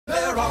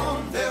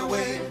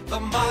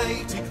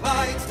mighty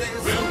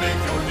Clydesdales will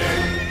make your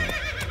day.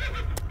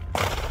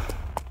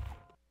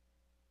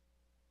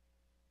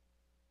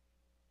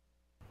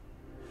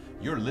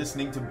 You're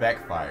listening to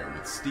Backfire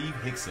with Steve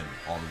Hickson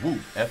on Woo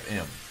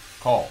FM.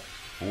 Call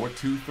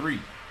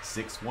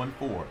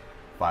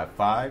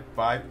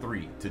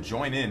 423-614-5553 to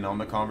join in on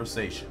the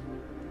conversation.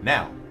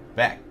 Now,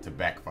 back to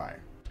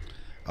Backfire.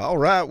 All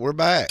right, we're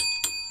back.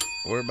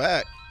 We're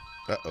back.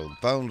 Uh-oh, the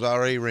phone's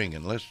already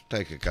ringing. Let's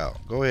take a call.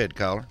 Go ahead,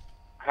 caller.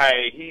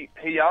 Hey,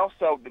 he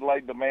also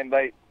delayed the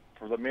mandate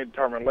for the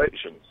midterm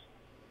elections.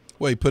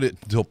 Well, he put it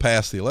until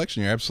past the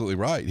election. You're absolutely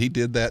right. He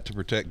did that to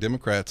protect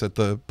Democrats at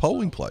the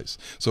polling place.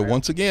 So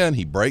once again,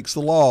 he breaks the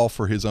law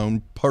for his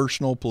own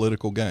personal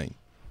political gain.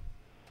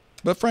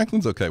 But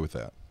Franklin's okay with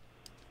that.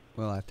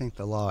 Well, I think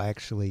the law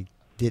actually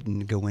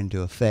didn't go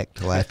into effect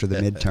till after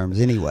the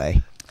midterms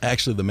anyway.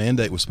 Actually, the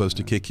mandate was supposed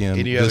to kick in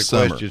Any other this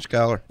summer, questions,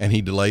 caller? and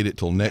he delayed it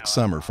till next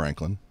summer,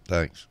 Franklin.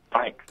 Thanks.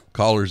 Thanks.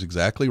 Caller's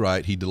exactly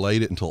right. He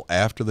delayed it until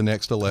after the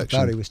next election.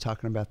 I thought he was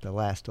talking about the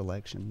last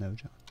election, no,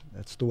 John.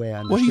 That's the way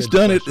I understood. Well, he's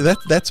done it.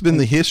 That's been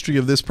the history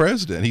of this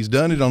president. He's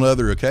done it on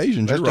other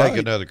occasions. Let's You're take right.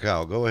 another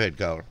call. Go ahead,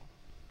 caller.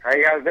 How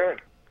you guys doing?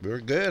 We're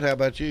good. How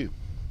about you?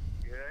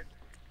 Good.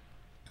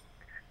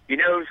 You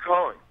know who's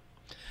calling?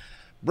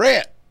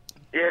 Brett.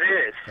 Yeah,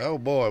 it is. Oh,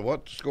 boy.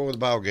 What's the score of the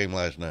ball game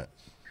last night?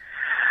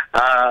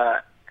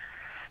 The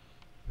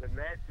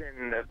Mets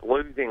and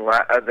losing.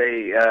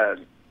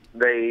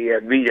 They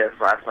beat us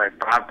last night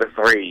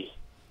 5-3.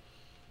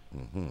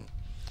 Mm-hmm.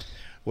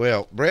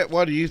 Well, Brett,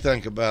 what do you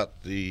think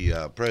about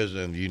the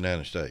President of the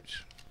United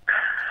States?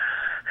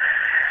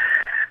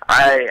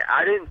 I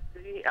didn't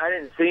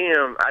see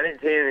him. I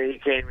didn't see him. He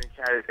came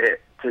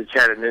to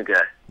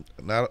Chattanooga.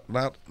 Not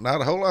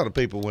a whole lot of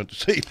people went to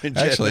see him in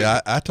Actually,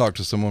 Chattanooga. I talked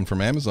to someone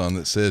from Amazon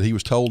that said he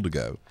was told to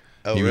go.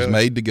 Oh, he was really?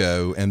 made to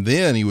go, and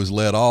then he was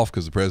let off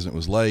because the president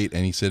was late,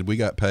 and he said we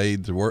got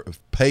paid for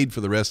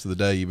the rest of the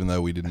day even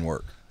though we didn't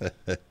work. All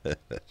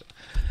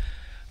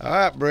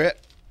right, Brett.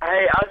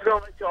 Hey, I was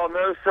going to let y'all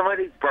know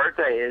somebody's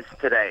birthday is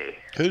today.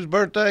 Whose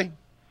birthday?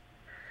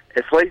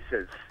 It's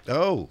Lisa's.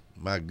 Oh,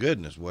 my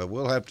goodness. Well,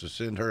 we'll have to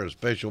send her a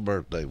special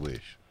birthday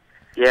wish.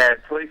 Yeah,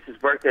 it's Lisa's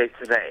birthday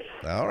today.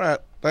 All right.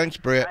 Thanks,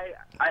 Brett.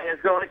 I was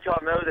going to let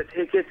y'all know the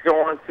tickets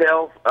go on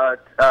sale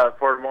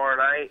for tomorrow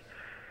night.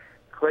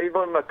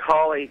 Cleveland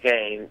Macaulay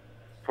game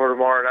for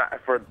tomorrow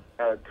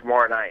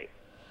night.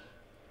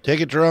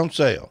 Tickets are on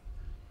sale.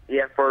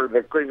 Yeah, for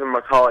the Cleveland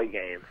Macaulay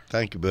game.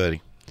 Thank you,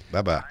 buddy.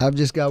 Bye-bye. I've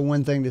just got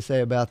one thing to say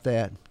about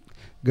that.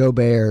 Go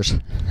Bears.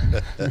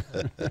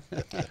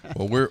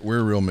 Well, we're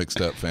a real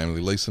mixed up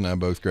family. Lisa and I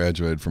both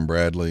graduated from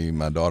Bradley.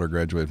 My daughter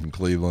graduated from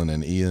Cleveland,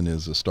 and Ian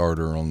is a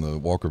starter on the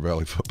Walker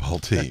Valley football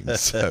team.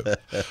 So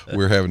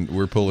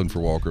we're pulling for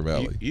Walker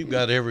Valley. You've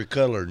got every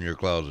color in your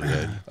closet,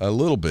 haven't you? A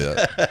little bit.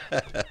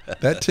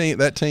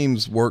 That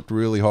team's worked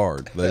really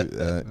hard. They,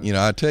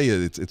 I tell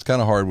you, it's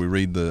kind of hard. We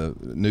read the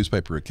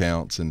newspaper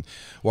accounts, and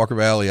Walker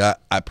Valley,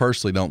 I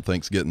personally don't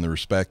think's getting the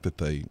respect that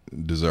they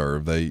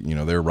deserve.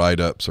 Their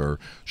write-ups are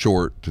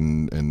short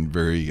and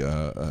very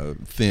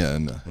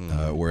thin,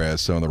 whereas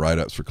some of the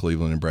write-ups for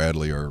Cleveland and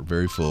Bradley are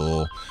very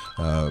full.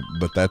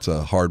 But that's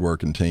a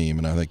hard-working team,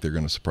 and I think they're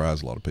going to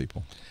surprise a lot of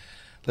people.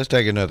 Let's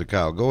take another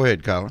call. Go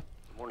ahead, caller.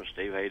 Good morning,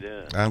 Steve. How you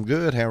doing? I'm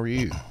good. How are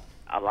you?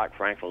 I like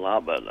Franklin a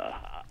lot, but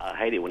I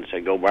hate it when they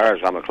say go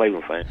Bears. I'm a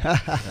Cleveland fan.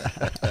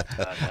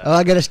 Oh,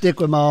 I got to stick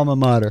with my alma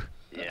mater.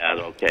 Yeah,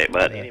 okay.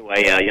 But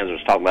anyway,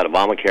 was talking about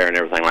Obamacare and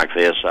everything like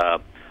this.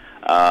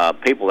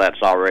 People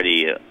that's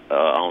already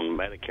on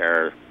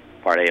Medicare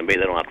Part A and B,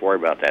 they don't have to worry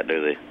about that,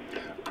 do they?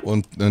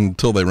 Well,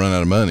 until they run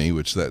out of money,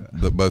 which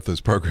both those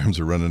programs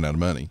are running out of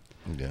money.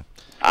 Yeah.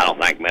 I don't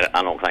think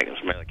it's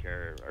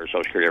Medicare or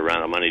Social Security are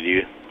running out of money. Do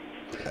you?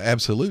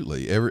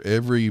 Absolutely.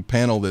 Every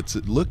panel that's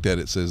looked at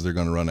it says they're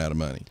going to run out of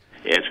money.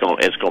 It's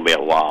going to be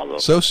a while though.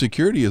 Social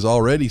Security is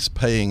already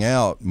paying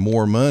out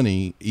more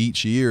money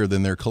each year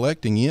than they're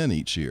collecting in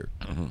each year.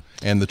 Mm-hmm.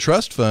 And the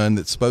trust fund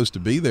that's supposed to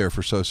be there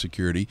for Social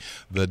Security,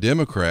 the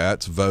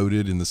Democrats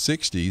voted in the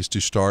 60s to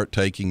start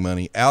taking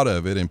money out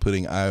of it and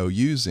putting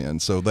IOUs in.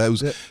 So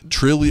those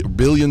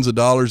billions of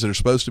dollars that are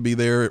supposed to be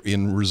there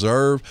in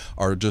reserve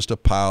are just a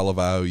pile of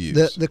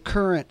IOUs. The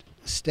current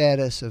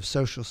status of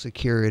Social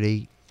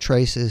Security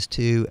traces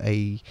to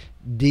a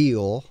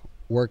deal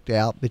worked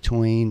out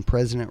between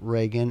President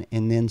Reagan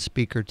and then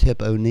Speaker Tip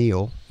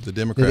O'Neill. The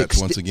Democrats,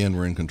 once again,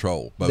 were in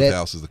control. Both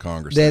houses of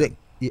Congress.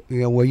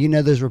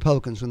 Those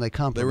Republicans, when they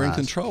compromised. They were in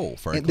control,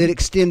 frankly. That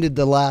extended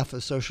the life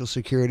of Social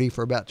Security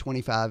for about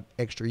 25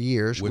 extra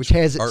years, which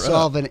has it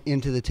solvent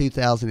into the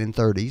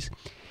 2030s.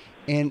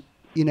 And,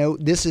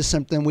 this is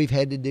something we've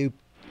had to do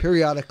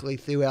periodically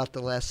throughout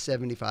the last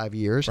 75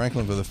 years.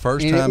 Franklin, for the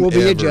first And it time will be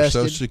ever, adjusted.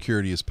 Social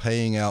Security is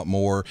paying out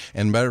more,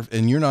 and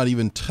you're not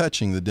even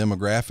touching the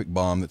demographic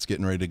bomb that's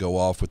getting ready to go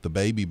off with the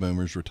baby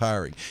boomers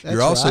retiring. That's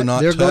You're also right.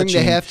 not They're touching going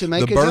to have to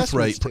make the birth adjustments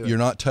rate. to it. You're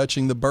not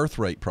touching the birth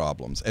rate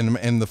problems.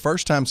 And the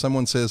first time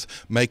someone says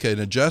make an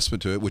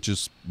adjustment to it, which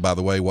is, by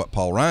the way, what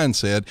Paul Ryan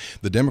said,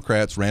 the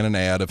Democrats ran an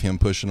ad of him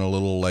pushing a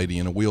little lady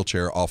in a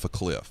wheelchair off a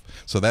cliff.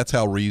 So that's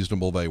how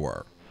reasonable they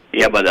were.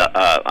 Yeah, but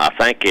I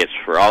think it's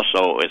for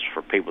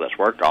people that's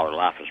worked all their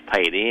life is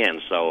paid in,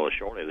 so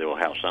surely they will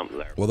have something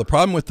there. Well, the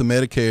problem with the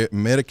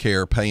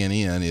Medicare paying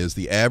in is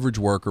the average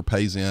worker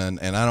pays in,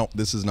 and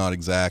this is not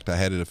exact, I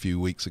had it a few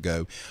weeks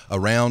ago,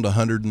 around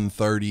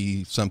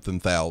 130 something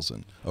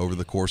thousand over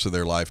the course of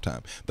their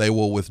lifetime. They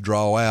will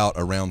withdraw out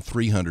around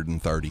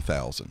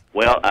 330,000.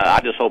 Well,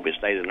 I just hope it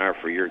stays in there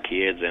for your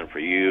kids and for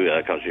you,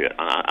 because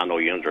I know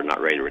you are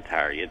not ready to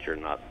retire yet. You're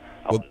not.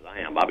 Well, I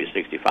am. I'll be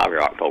 65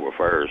 here October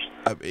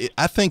 1st.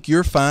 I think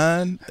you're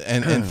fine,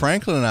 and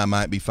Franklin and I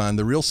might be fine.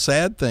 The real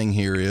sad thing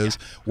here is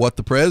what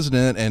the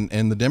president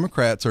and the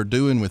Democrats are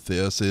doing with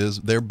this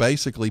is they're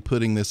basically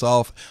putting this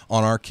off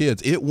on our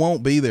kids. It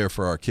won't be there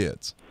for our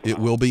kids. It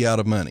will be out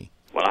of money.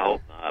 Well, I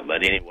hope not.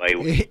 But anyway,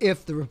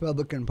 if the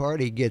Republican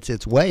Party gets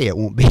its way, it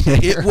won't be there.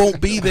 It won't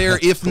be there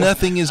if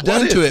nothing is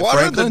done to it, what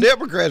Franklin. What are the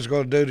Democrats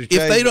going to do to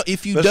change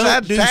if you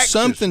don't do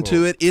something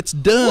to it, it's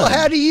done. Well,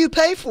 how do you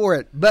pay for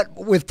it? But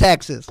with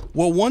taxes.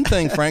 Well, one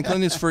thing,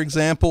 Franklin, is, for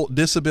example,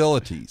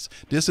 disabilities.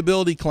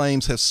 Disability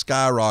claims have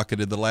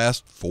skyrocketed the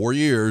last 4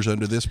 years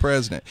under this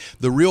president.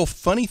 The real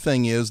funny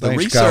thing is the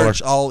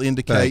research all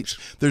indicates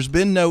there's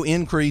been no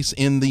increase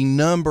in the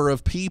number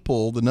of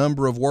people, the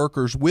number of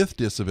workers with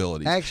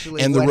disabilities.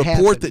 Actually, and the what report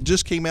happened, that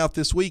just came out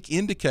this week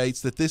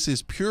indicates that this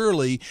is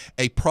purely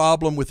a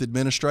problem with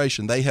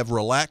administration. They have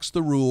relaxed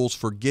the rules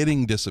for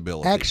getting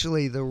disability.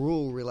 Actually, the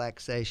rule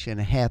relaxation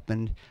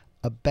happened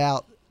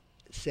about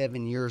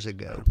 7 years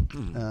ago.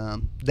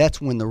 That's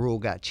when the rule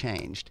got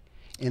changed.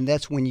 And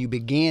that's when you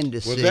began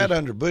to see. Was that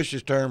under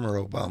Bush's term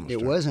or Obama's term?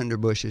 It was under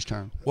Bush's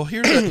term. Well,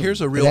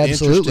 here's a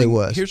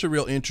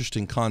real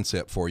interesting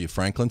concept for you,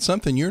 Franklin.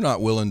 Something you're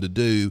not willing to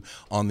do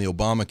on the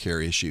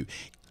Obamacare issue.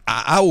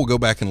 I will go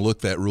back and look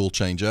that rule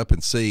change up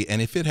and see. And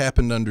if it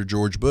happened under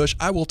George Bush,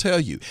 I will tell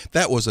you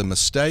that was a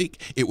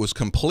mistake. It was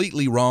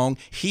completely wrong.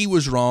 He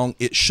was wrong.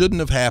 It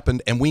shouldn't have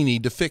happened, and we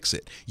need to fix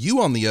it.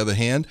 You, on the other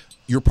hand,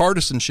 your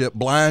partisanship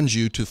blinds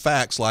you to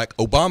facts like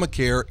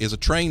Obamacare is a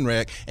train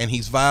wreck and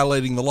he's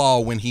violating the law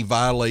when he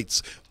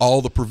violates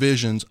all the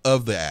provisions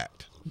of the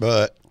act.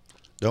 But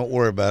don't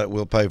worry about it.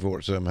 We'll pay for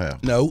it somehow.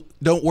 No,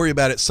 don't worry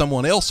about it.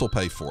 Someone else will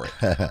pay for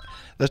it.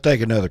 Let's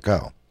take another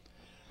call.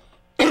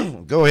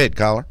 Go ahead,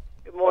 caller.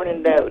 Good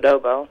morning,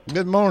 Dobo.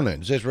 Good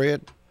morning. Is this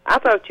Red? I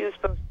thought you were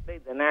supposed to be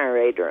the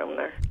narrator on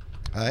there.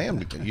 I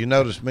am. You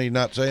notice me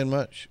not saying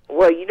much?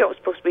 Well, you don't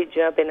supposed to be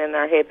jumping in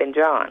there helping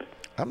John.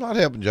 I'm not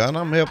helping John.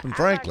 I'm helping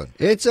Franklin.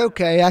 It's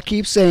okay. I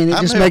keep saying it.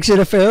 Just makes it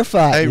a fair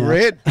fight. Hey,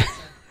 Red.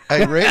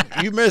 Hey, Red,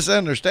 you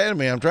misunderstand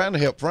me. I'm trying to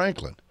help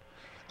Franklin.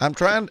 I'm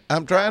trying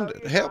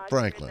to help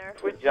Franklin. There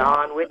for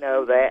John, we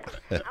know that.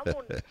 I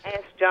want to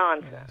ask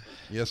John something.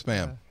 Yes,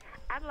 ma'am.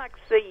 I'd like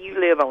to see you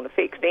live on a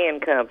fixed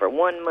income for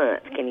 1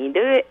 month. Can you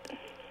do it?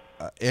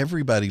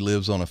 Everybody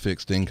lives on a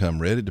fixed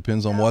income, Red. It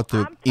depends on what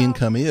the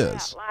income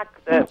is.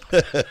 Like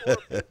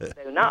the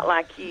not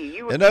like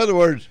you. In other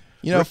words,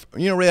 you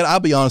know, Red, I'll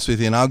be honest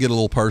with you, and I'll get a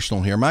little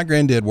personal here. My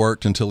granddad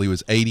worked until he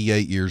was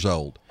 88 years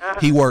old.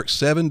 He worked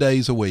 7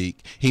 days a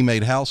week. He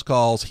made house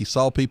calls. He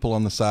saw people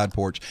on the side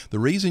porch. The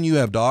reason you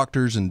have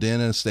doctors and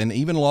dentists and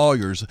even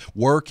lawyers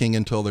working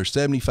until they're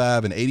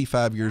 75 and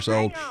 85 years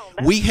old,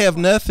 we have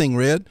nothing,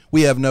 Red.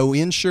 We have no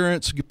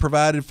insurance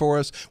provided for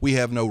us. We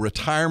have no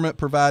retirement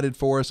provided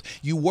for us.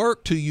 You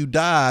work till you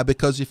die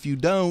because if you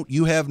don't,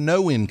 you have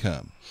no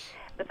income.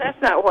 But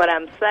that's not what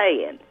I'm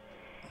saying.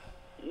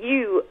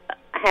 You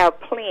have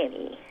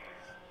plenty,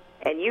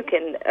 and you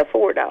can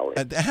afford all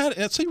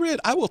it. See,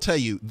 Red, I will tell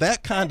you,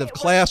 that kind of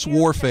class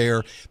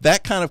warfare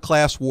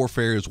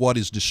is what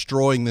is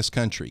destroying this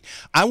country.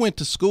 I went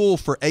to school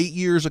for 8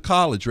 years of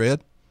college,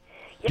 Red.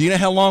 Do you know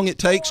how long it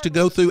takes to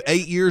go through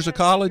 8 years of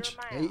college?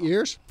 8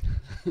 years?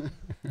 Do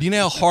you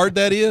know how hard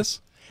that is?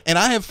 And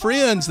I have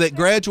friends that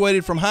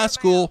graduated from high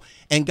school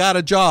and got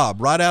a job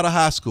right out of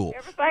high school.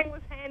 Everything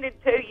was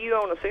handed to you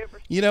on a silver.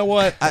 You know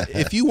what?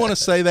 If you want to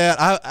say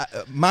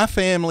that, my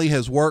family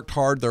has worked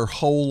hard their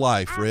whole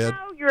life, Red.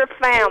 I know your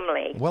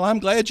family. Well, I'm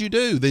glad you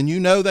do. Then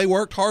you know they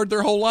worked hard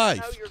their whole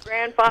life. I know your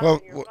grandfather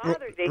and your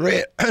father did.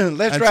 Red, let's and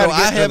try so to get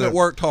I haven't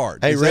worked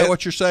hard. Hey, Is Red, that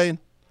what you're saying?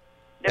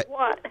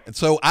 What? And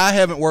so I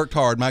haven't worked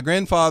hard. My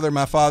grandfather,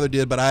 my father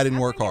did, but I didn't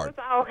work hard. It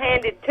was all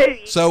handed to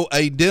you. So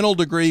a dental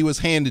degree was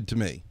handed to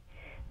me.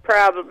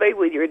 Probably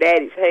with your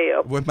daddy's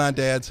help. With my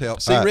dad's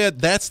help. See,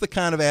 Red, that's the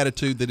kind of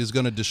attitude that is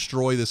going to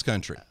destroy this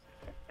country.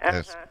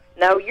 Yes.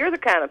 No, you're the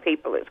kind of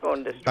people that's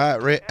going to destroy. All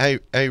right,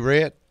 Red. Hey,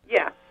 Red.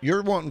 Yeah.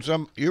 You're wanting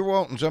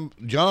some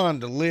John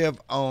to live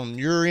on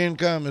your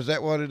income. Is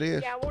that what it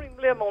is? Yeah, I want him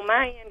to live on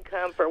my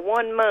income for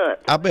 1 month.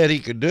 I bet he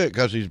could do it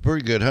because he's a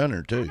pretty good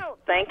hunter too. No,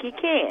 think he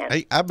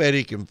can. I bet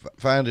he can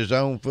find his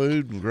own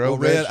food and grow Well,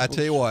 Red, vegetables. I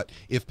tell you what,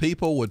 if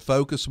people would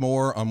focus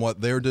more on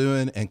what they're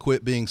doing and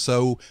quit being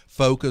so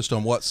focused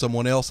on what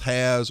someone else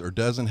has or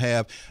doesn't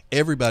have,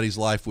 everybody's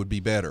life would be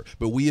better.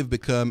 But we have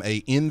become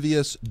a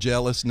envious,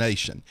 jealous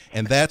nation,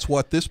 and that's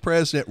what this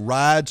president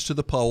rides to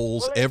the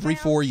polls every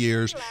 4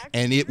 years,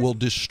 and it will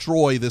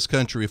destroy this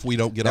country if we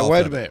don't get Now, off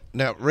wait a of it. minute.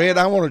 Now, Red,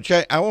 I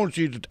want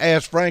you to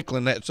ask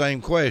Franklin that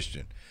same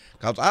question,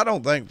 because I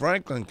don't think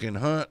Franklin can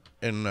hunt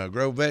and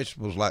grow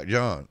vegetables like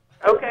John.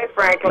 Okay,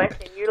 Franklin,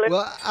 can you listen?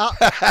 Well,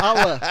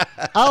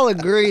 I'll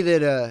agree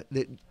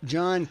that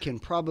John can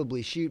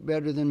probably shoot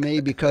better than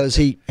me because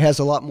he has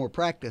a lot more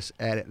practice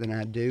at it than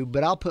I do.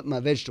 But I'll put my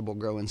vegetable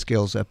growing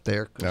skills up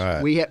there. 'Cause All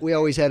right. we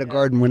always had a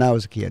garden when I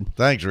was a kid.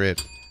 Thanks,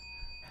 Red.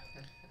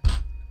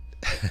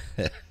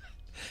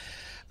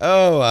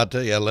 Oh, I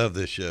tell you, I love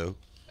this show.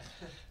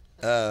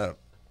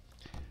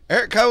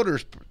 Eric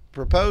Holder's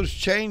proposed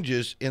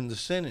changes in the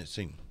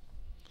sentencing.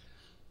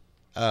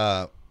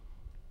 Eric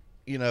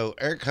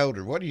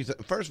Holder, what do you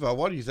first of all,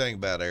 what do you think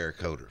about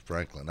Eric Holder,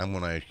 Franklin? I'm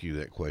going to ask you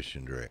that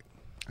question direct.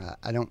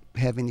 I don't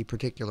have any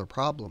particular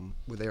problem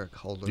with Eric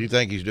Holder. Do you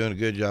think he's doing a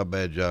good job,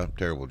 bad job,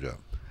 terrible job?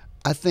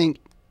 I think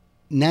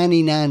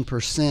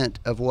 99%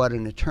 of what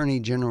an attorney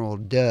general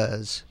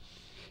does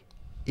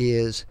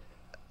is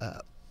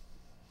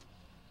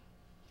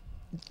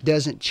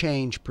doesn't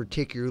change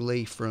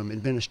particularly from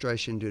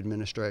administration to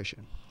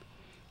administration.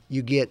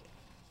 You get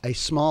a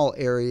small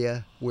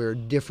area where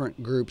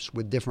different groups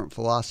with different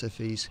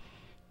philosophies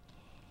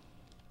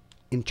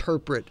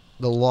interpret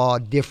the law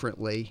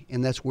differently,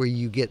 and that's where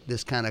you get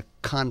this kind of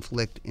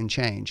conflict and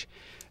change.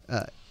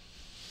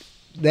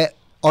 That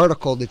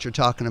article that you're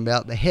talking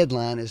about, the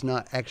headline is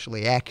not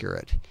actually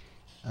accurate.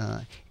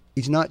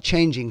 He's not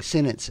changing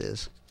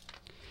sentences.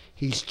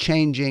 He's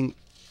changing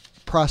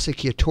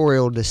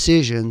prosecutorial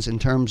decisions in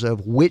terms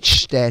of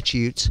which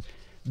statutes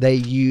they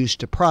use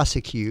to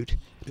prosecute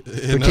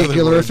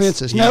particular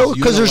offenses. No,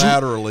 because there's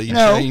unilaterally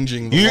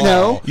changing the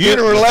law.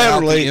 Unilaterally, without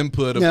the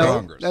input of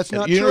Congress. That's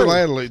not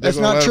Unilaterally, true. That's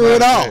they're gonna not let true them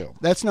at out all. of jail.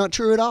 That's not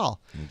true at all.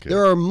 Okay.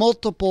 There are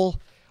multiple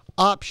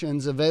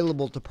options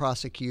available to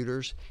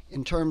prosecutors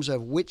in terms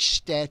of which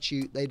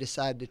statute they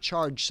decide to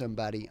charge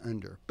somebody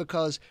under,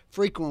 because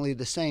frequently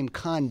the same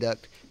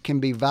conduct can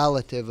be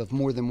violative of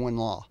more than one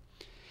law.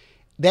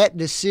 That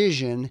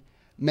decision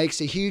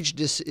makes a huge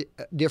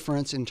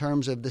difference in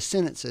terms of the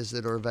sentences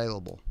that are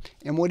available.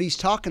 And what he's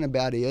talking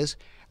about is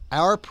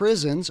our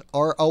prisons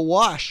are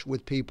awash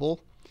with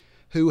people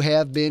who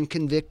have been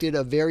convicted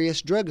of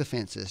various drug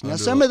offenses. Now,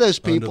 some of those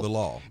people, under the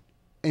law,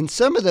 and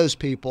some of those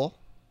people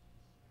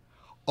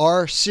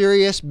are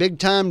serious,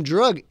 big-time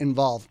drug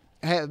involved,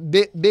 have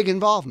big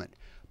involvement.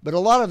 But a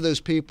lot of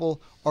those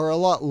people are a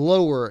lot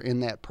lower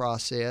in that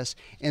process,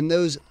 and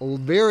those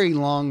very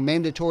long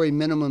mandatory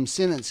minimum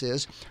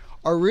sentences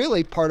are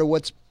really part of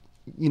what's,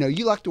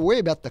 you like to worry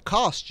about the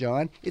cost,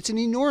 John. It's an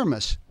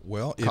enormous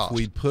well, cost. if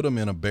we put them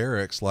in a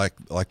barracks like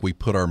we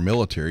put our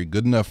military,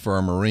 good enough for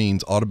our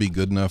Marines ought to be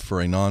good enough for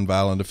a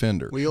nonviolent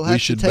offender. Well, you'll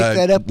have to take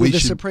that up with the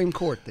Supreme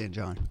Court then,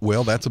 John.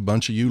 Well, that's a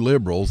bunch of you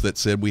liberals that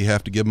said we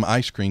have to give them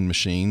ice cream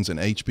machines and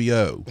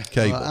HBO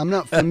cable. I'm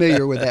not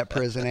familiar with that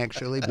prison,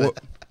 actually. But Well,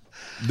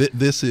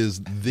 this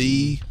is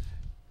the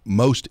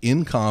most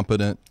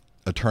incompetent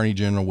attorney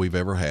general we've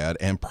ever had,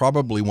 and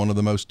probably one of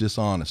the most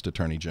dishonest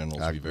attorney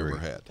generals we've ever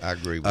had. I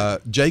agree with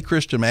you. J.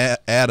 Christian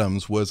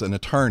Adams was an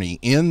attorney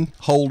in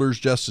Holder's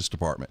Justice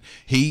Department.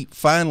 He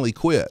finally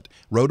quit,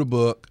 wrote a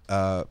book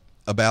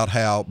about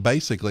how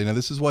basically, now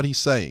this is what he's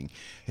saying.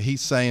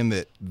 He's saying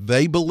that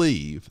they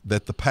believe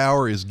that the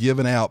power is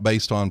given out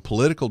based on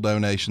political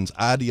donations,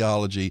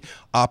 ideology,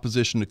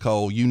 opposition to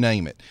coal, you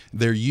name it.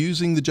 They're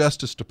using the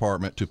Justice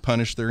Department to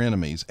punish their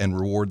enemies and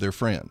reward their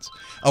friends.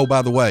 Oh,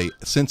 by the way,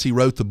 since he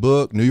wrote the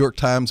book, New York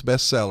Times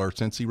bestseller,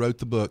 since he wrote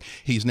the book,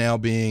 he's now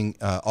being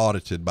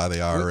audited by the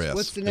IRS.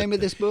 what's the name of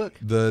this book?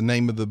 The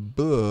name of the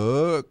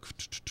book,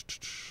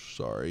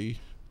 sorry,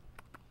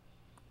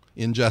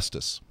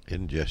 Injustice.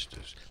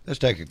 Injustice. Let's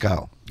take a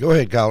call. Go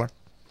ahead, caller.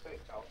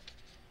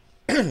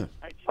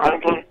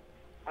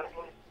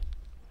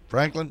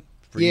 Franklin?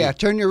 For Yeah, you.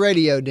 turn your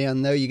radio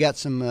down, though. You got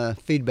some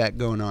feedback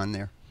going on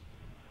there.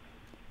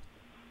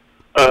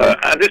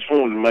 I just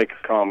wanted to make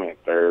a comment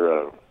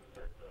there.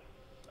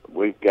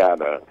 We've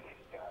got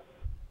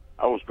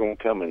I was going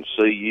to come and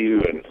see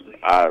you, and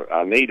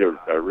I need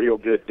a real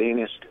good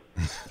dentist.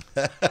 I was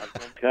gonna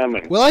come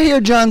and, Well, I hear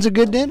John's a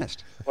good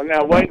dentist. well,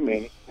 now, wait a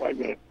minute.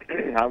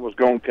 I was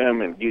going to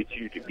come and get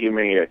you to give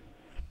me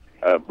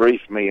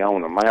brief me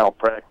on a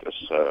malpractice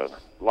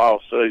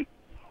lawsuit,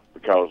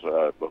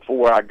 because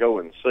before I go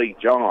and see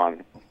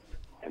John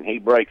and he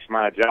breaks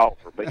my jaw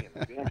for being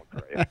a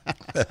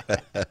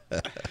Democrat.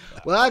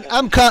 Well,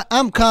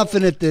 I'm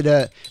confident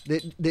that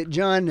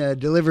John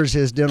delivers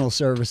his dental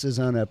services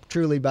on a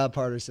truly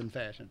bipartisan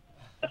fashion.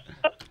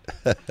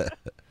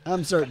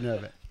 I'm certain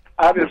of it.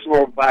 I just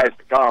want to pass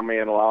the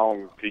comment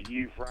along to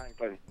you,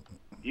 Franklin.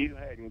 You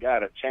hadn't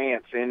got a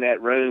chance in that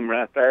room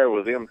right there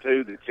with them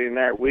two that's in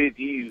there with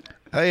you.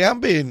 Hey, I'm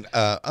being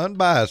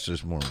unbiased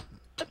this morning.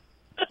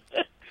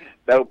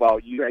 dope ball,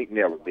 you ain't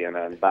never been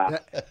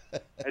unbiased.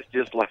 That's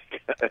just like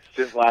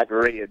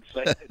Red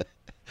said.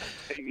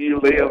 You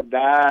live,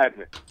 die,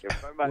 and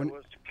if somebody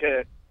was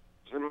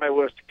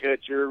to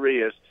cut your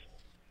wrist,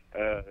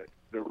 the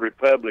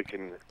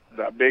Republican,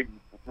 the big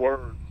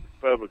word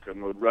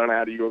Republican, would run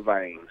out of your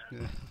veins.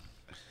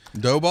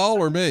 Dough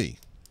ball or me?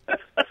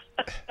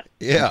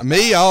 Yeah,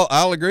 me.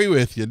 I'll agree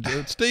with you,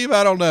 Steve.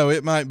 I don't know.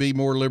 It might be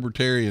more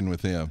libertarian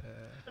with him.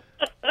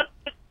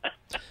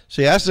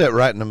 See, I sit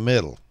right in the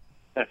middle.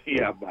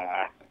 Yeah,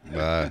 bye.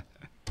 Bye.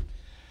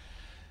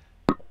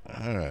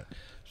 All right.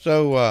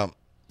 So,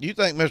 you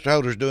think Mr.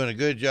 Holder's doing a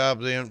good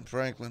job then,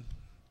 Franklin?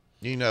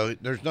 You know,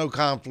 there's no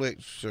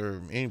conflicts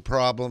or any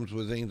problems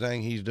with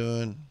anything he's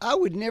doing? I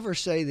would never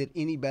say that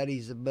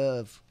anybody's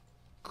above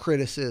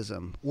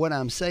criticism. What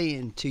I'm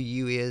saying to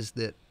you is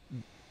that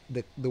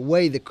the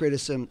way the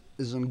criticism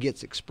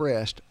gets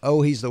expressed,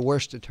 oh, he's the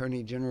worst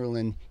attorney general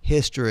in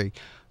history,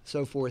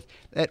 so forth,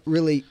 that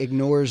really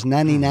ignores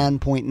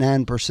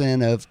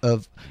 99.9%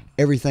 of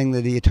everything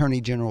that the attorney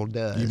general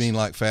does. You mean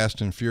like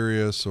Fast and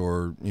Furious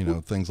or,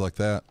 things like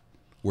that?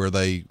 Where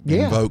they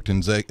invoked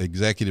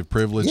executive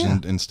privilege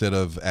instead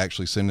of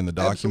actually sending the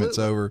documents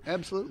over?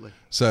 Absolutely.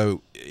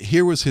 So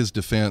here was his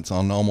defense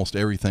on almost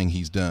everything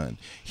he's done.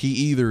 He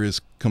either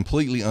is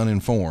completely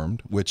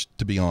uninformed, which,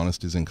 to be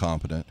honest, is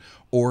incompetent,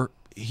 or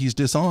he's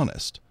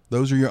dishonest.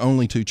 Those are your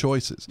only two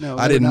choices. No,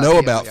 I didn't know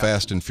about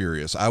Fast and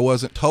Furious. I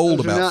wasn't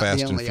told about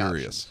Fast and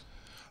Furious.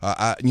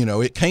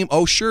 It came.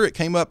 Oh, sure, it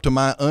came up to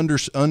my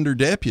under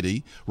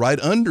deputy right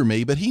under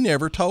me, but he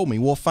never told me.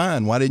 Well,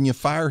 fine. Why didn't you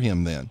fire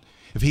him then?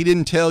 If he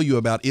didn't tell you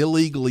about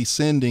illegally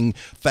sending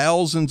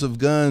thousands of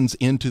guns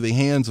into the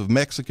hands of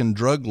Mexican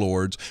drug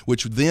lords,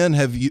 which then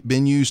have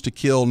been used to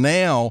kill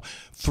now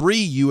 3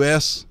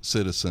 U.S.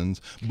 citizens,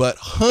 but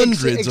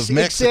hundreds of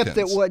Mexicans. Except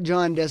that what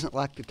John doesn't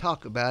like to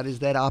talk about is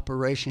that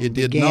operation it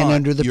did began not.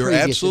 under the You're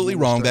previous absolutely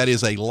wrong. That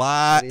is a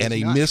lie and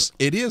a miss.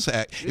 It is.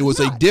 It was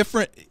a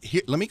different.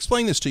 Here, let me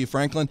explain this to you,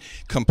 Franklin.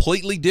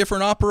 Completely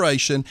different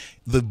operation.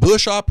 The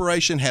Bush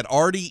operation had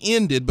already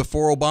ended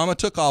before Obama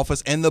took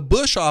office, and the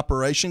Bush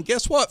operation,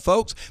 guess what,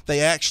 folks? They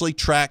actually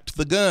tracked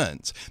the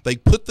guns. They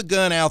put the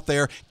gun out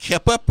there,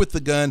 kept up with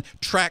the gun,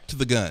 tracked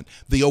the gun.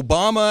 The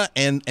Obama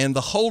and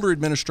the Holder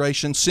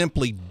administration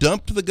simply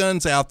dumped the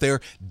guns out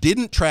there,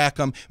 didn't track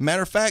them.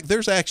 Matter of fact,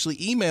 there's actually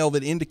email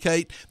that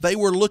indicate they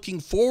were looking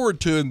forward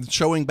to them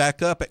showing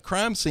back up at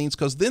crime scenes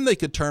because then they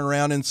could turn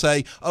around and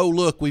say, oh,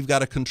 look, we've got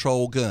to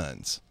control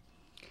guns.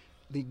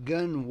 The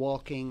gun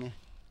walking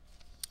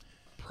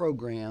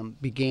program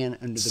began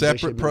under the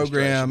separate Bush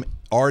program,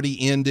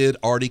 already ended,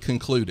 already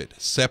concluded.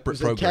 Separate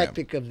program. It was a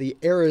tactic of the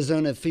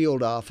Arizona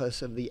field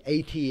office of the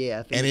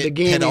ATF, and it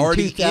began had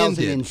already in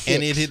 2006. ended.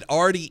 And it had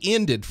already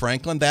ended,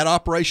 Franklin. That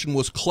operation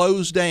was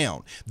closed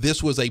down.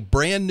 This was a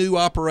brand new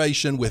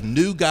operation with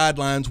new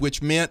guidelines,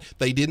 which meant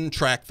they didn't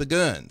track the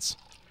guns.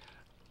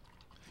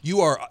 You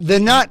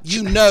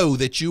know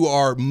that you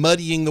are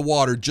muddying the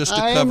water just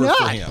to cover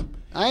for him.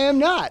 I am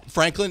not.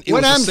 Franklin,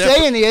 what I'm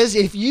saying is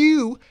if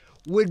you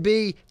would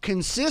be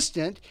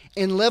consistent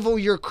and level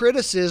your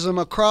criticism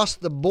across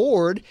the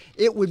board,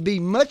 it would be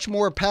much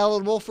more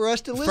palatable for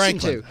us to listen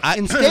to.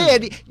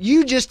 Instead,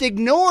 you just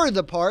ignore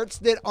the parts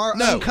that are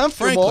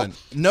uncomfortable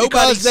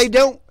because they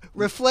don't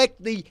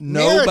reflect the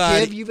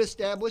narrative you've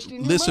established in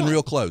your Listen mind.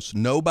 Real close.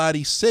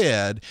 Nobody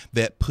said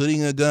that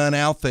putting a gun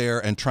out there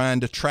and trying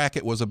to track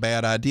it was a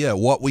bad idea.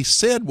 What we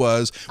said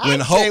was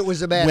it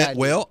was a bad idea.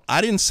 Well,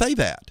 I didn't say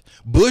that.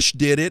 Bush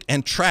did it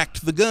and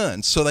tracked the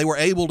guns. So they were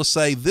able to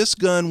say, this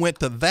gun went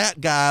to that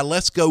guy,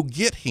 let's go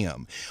get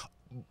him.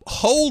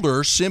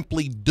 Holder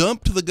simply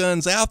dumped the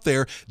guns out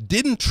there,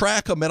 didn't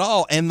track them at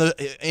all, and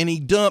he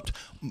dumped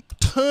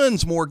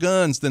tons more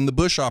guns than the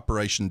Bush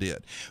operation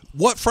did.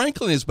 What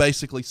Franklin is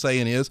basically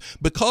saying is,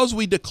 because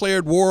we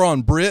declared war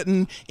on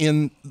Britain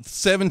in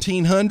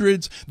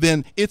 1700s,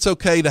 then it's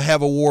okay to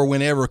have a war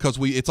whenever because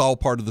it's all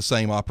part of the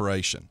same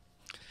operation.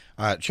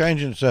 All right,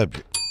 changing the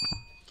subject.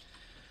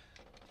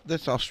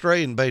 This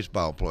Australian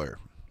baseball player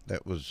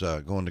that was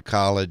going to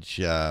college,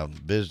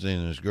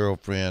 visiting his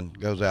girlfriend,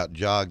 goes out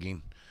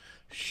jogging,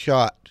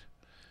 shot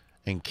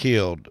and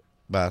killed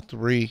by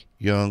 3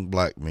 young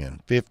black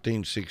men,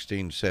 15,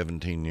 16,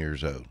 17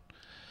 years old.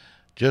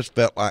 Just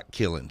felt like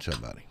killing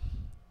somebody.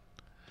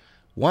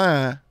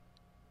 Why?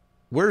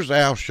 Where's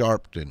Al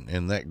Sharpton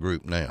in that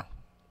group now?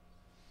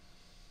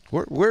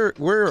 Where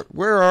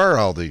are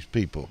all these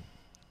people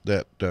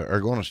that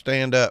are going to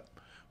stand up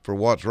for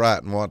what's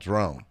right and what's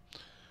wrong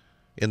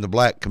in the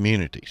black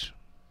communities?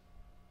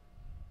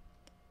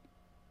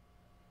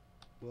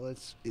 Well,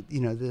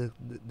 the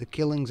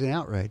killing's an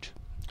outrage.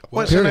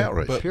 Well, it's an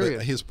outrage. But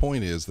his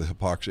point is the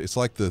hypocrisy. It's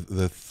like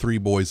the 3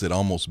 boys that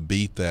almost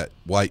beat that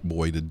white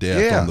boy to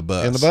death on the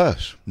bus. In the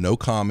bus. No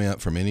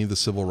comment from any of the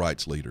civil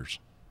rights leaders.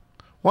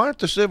 Why aren't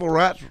the civil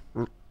rights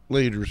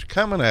leaders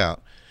coming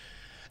out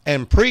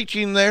and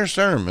preaching their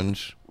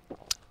sermons?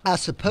 I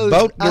suppose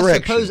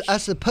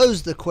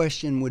the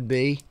question would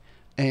be,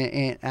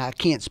 and I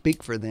can't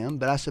speak for them,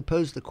 but I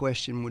suppose the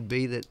question would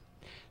be that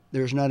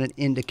there's not an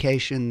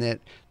indication that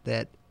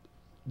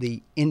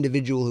the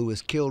individual who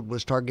was killed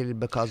was targeted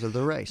because of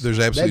the race. There's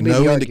absolutely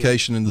no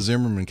indication in the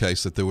Zimmerman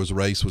case that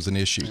race was an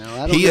issue. No,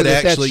 I don't he know had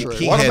that actually that's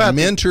true. he had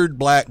mentored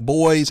black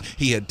boys.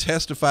 He had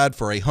testified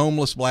for a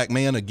homeless black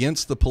man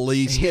against the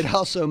police. He had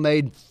also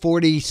made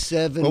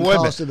 47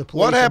 calls to the police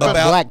what happened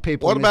about black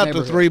people. What in his about the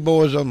neighborhood. 3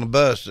 boys on the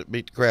bus that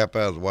beat the crap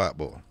out of the white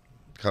boy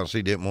because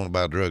he didn't want to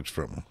buy drugs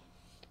from them?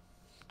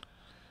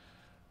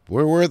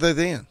 Where were they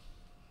then?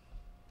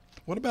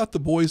 What about the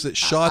boys that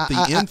shot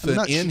the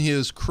infant in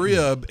his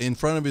crib in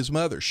front of his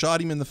mother?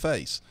 Shot him in the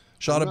face.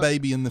 Shot a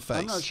baby in the face.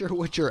 I'm not sure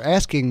what you're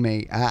asking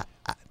me.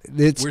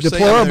 It's We're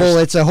deplorable.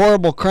 It's a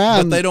horrible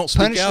crime. But they don't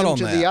speak out on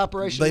to that. The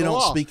operation they of the don't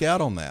law. speak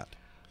out on that.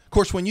 Of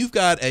course, when you've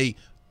got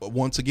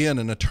once again,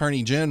 an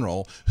attorney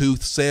general who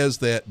says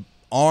that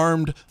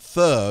armed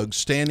thugs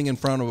standing in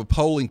front of a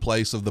polling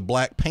place of the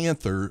Black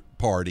Panther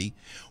Party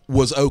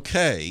was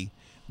okay,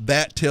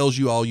 that tells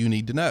you all you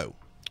need to know.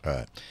 All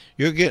right.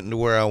 You're getting to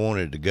where I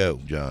wanted to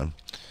go, John.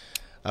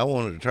 I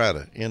wanted to try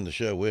to end the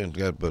show. We haven't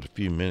got but a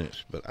few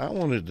minutes, but I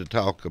wanted to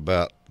talk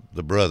about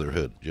the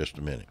Brotherhood just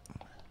a minute.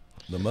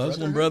 The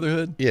Muslim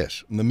Brotherhood?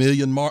 Yes. And the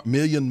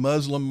million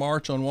Muslim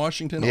March on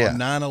Washington on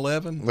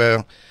 9/11?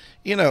 Well,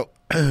 you know,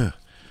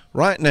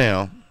 right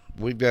now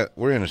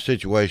we're in a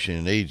situation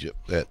in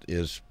Egypt that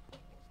is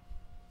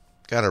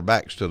got our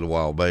backs to the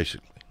wall,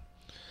 basically.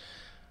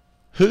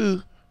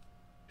 Who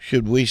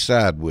should we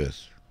side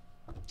with?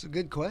 It's a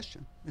good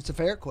question. It's a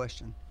fair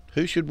question.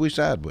 Who should we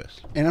side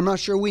with? And I'm not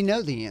sure we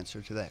know the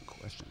answer to that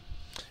question.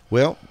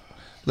 Well,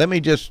 let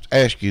me just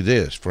ask you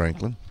this,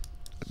 Franklin.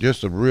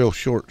 Just a real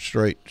short,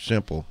 straight,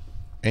 simple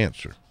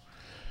answer.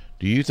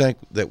 Do you think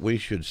that we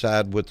should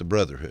side with the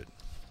Brotherhood?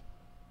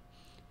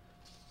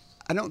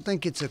 I don't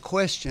think it's a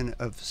question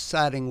of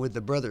siding with the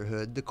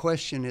Brotherhood. The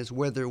question is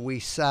whether we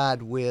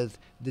side with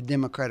the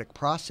democratic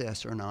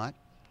process or not.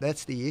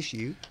 That's the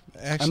issue.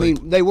 Actually, I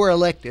mean, they were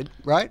elected,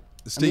 right?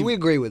 Steve, I mean, we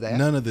agree with that.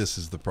 None of this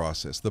is the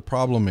process. The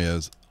problem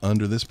is,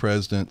 under this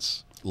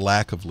president's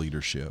lack of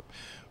leadership,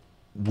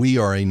 we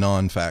are a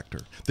non-factor.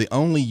 The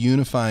only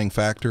unifying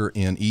factor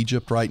in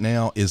Egypt right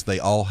now is they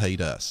all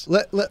hate us.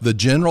 The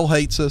general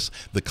hates us.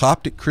 The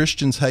Coptic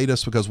Christians hate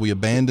us because we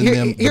abandoned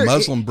them. The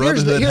Muslim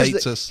Brotherhood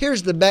hates us.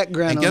 Here's the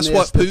background and guess on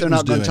what this Putin's that they're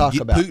not going doing? to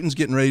talk about. Putin's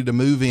getting ready to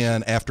move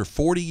in after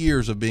 40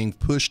 years of being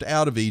pushed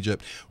out of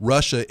Egypt.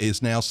 Russia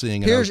is now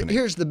seeing an opening.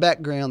 Here's the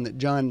background that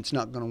John's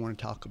not going to want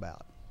to talk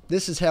about.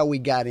 This is how we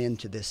got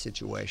into this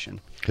situation.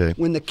 Okay.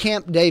 When the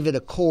Camp David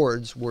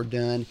Accords were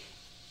done,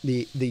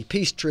 the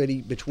peace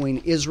treaty between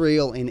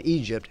Israel and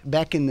Egypt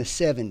back in the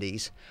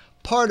 70s,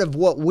 part of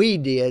what we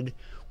did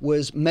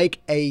was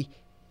make a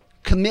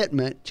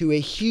commitment to a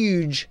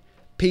huge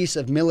piece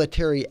of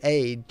military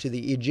aid to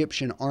the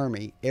Egyptian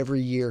army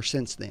every year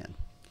since then.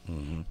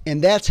 Mm-hmm.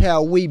 And that's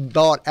how we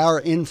bought our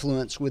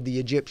influence with the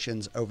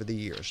Egyptians over the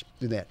years.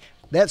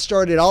 That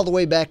started all the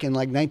way back in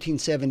like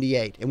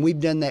 1978, and we've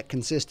done that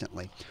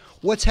consistently.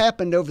 What's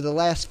happened over the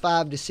last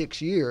 5 to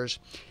 6 years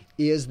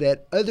is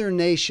that other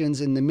nations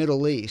in the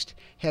Middle East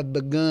have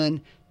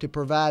begun to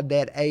provide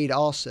that aid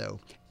also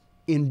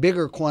in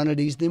bigger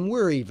quantities than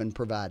we're even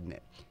providing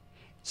it.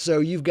 So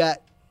you've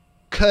got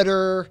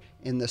Qatar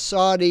and the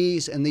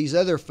Saudis and these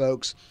other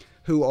folks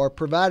who are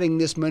providing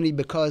this money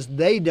because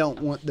they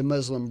don't want the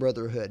Muslim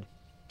Brotherhood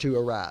to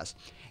arise.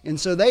 And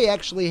so they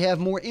actually have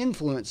more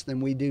influence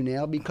than we do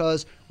now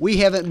because we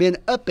haven't been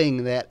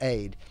upping that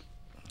aid.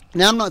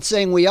 Now, I'm not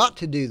saying we ought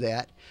to do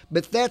that,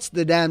 but that's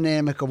the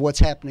dynamic of what's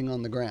happening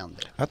on the ground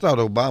there. I thought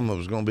Obama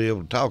was going to be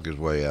able to talk his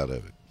way out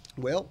of it.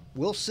 Well,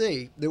 we'll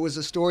see. There was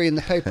a story in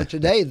the paper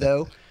today,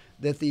 though,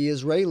 that the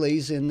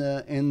Israelis and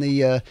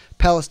the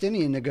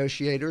Palestinian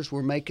negotiators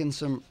were making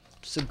some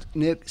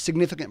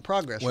significant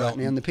progress right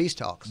now in the peace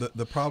talks.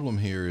 The problem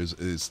here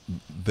is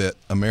that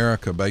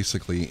America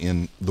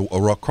basically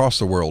across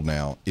the world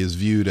now is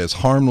viewed as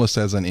harmless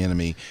as an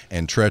enemy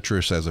and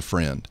treacherous as a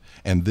friend.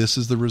 And this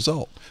is the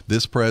result.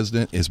 This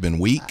president has been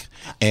weak,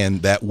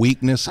 and that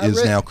weakness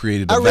is now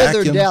created a vacuum. I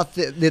rather doubt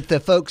that the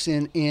folks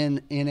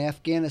in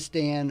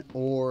Afghanistan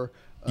or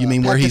you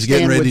mean where he's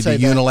getting ready to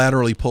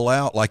unilaterally pull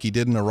out like he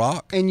did in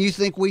Iraq? And you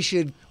think we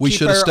should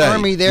keep our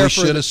army there? We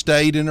should have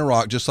stayed in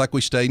Iraq, just like we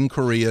stayed in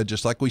Korea,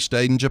 just like we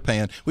stayed in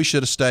Japan. We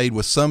should have stayed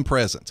with some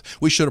presence.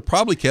 We should have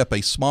probably kept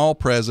a small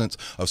presence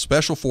of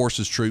special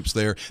forces troops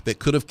there that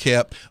could have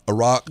kept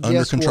Iraq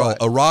under control.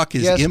 Iraq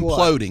is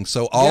imploding,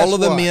 so all of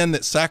the men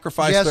that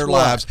sacrificed their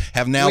lives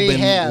have now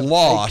been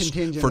lost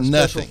for nothing.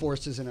 Special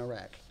forces in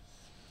Iraq.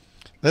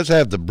 Let's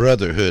have the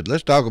Brotherhood.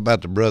 Let's talk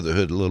about the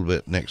Brotherhood a little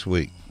bit next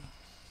week.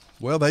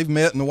 Well, they've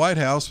met in the White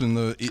House, and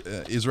the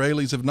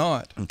Israelis have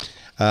not.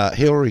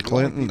 Hillary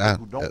Clinton,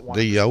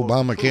 the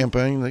Obama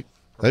campaign,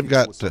 they've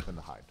got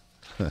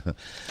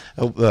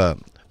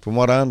from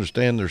what I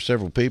understand, there's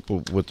several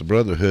people with the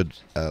Brotherhood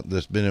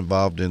that's been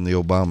involved in the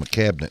Obama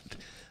cabinet.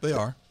 They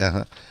are.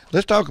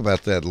 Let's talk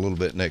about that a little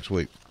bit next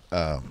week.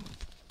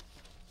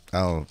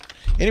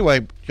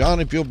 Anyway, John,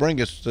 if you'll bring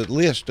us the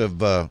list of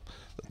the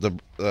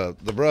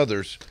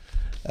brothers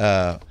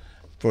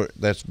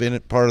that's been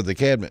part of the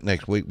cabinet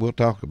next week, we'll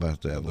talk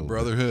about that. The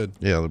Brotherhood.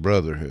 Yeah, the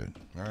Brotherhood.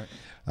 All right.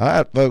 All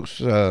right, folks,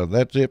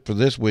 that's it for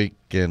this week,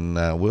 and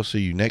we'll see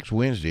you next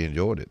Wednesday.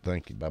 Enjoyed it.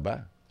 Thank you.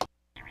 Bye-bye.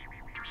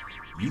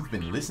 You've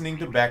been listening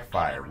to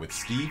Backfire with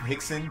Steve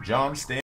Hickson, John Stan.